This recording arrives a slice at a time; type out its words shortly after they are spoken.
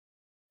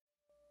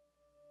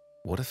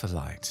What if a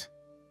light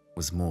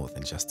was more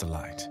than just a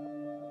light?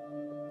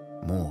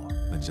 More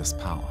than just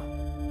power,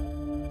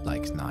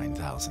 like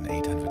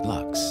 9,800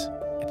 lux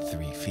at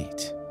 3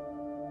 feet,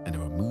 and a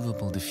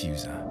removable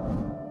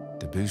diffuser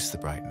to boost the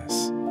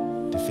brightness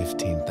to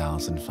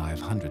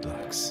 15,500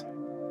 lux.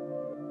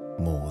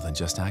 More than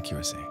just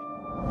accuracy,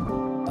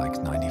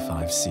 like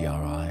 95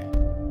 CRI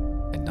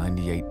and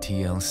 98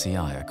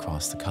 TLCI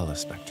across the color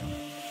spectrum.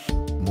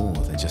 More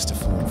than just a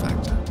form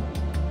factor,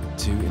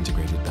 2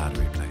 integrated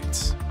battery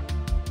plates,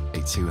 a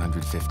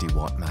 250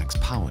 watt max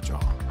power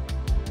draw,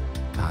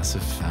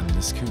 passive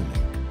fanless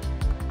cooling,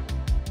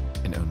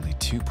 and only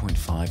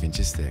 2.5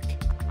 inches thick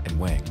and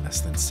weighing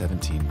less than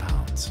 17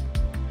 pounds.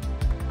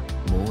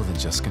 More than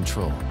just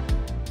control,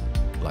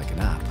 like an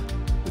app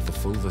with the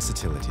full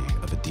versatility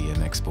of a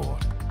DMX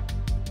board.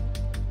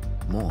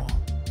 More,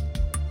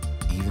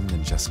 even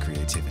than just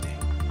creativity.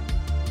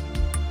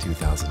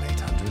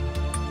 2,800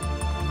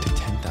 to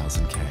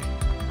 10,000K.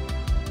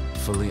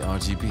 Fully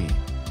RGB.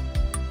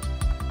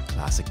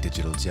 Classic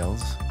digital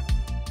gels.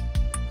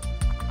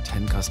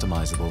 10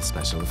 customizable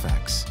special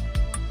effects.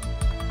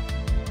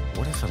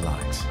 What if a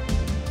light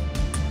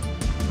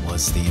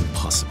was the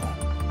impossible?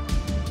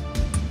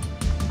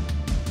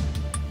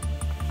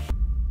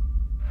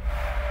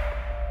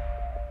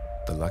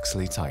 The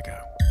Luxli Taiko.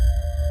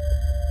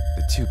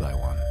 The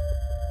 2x1.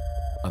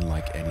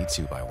 Unlike any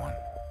 2x1.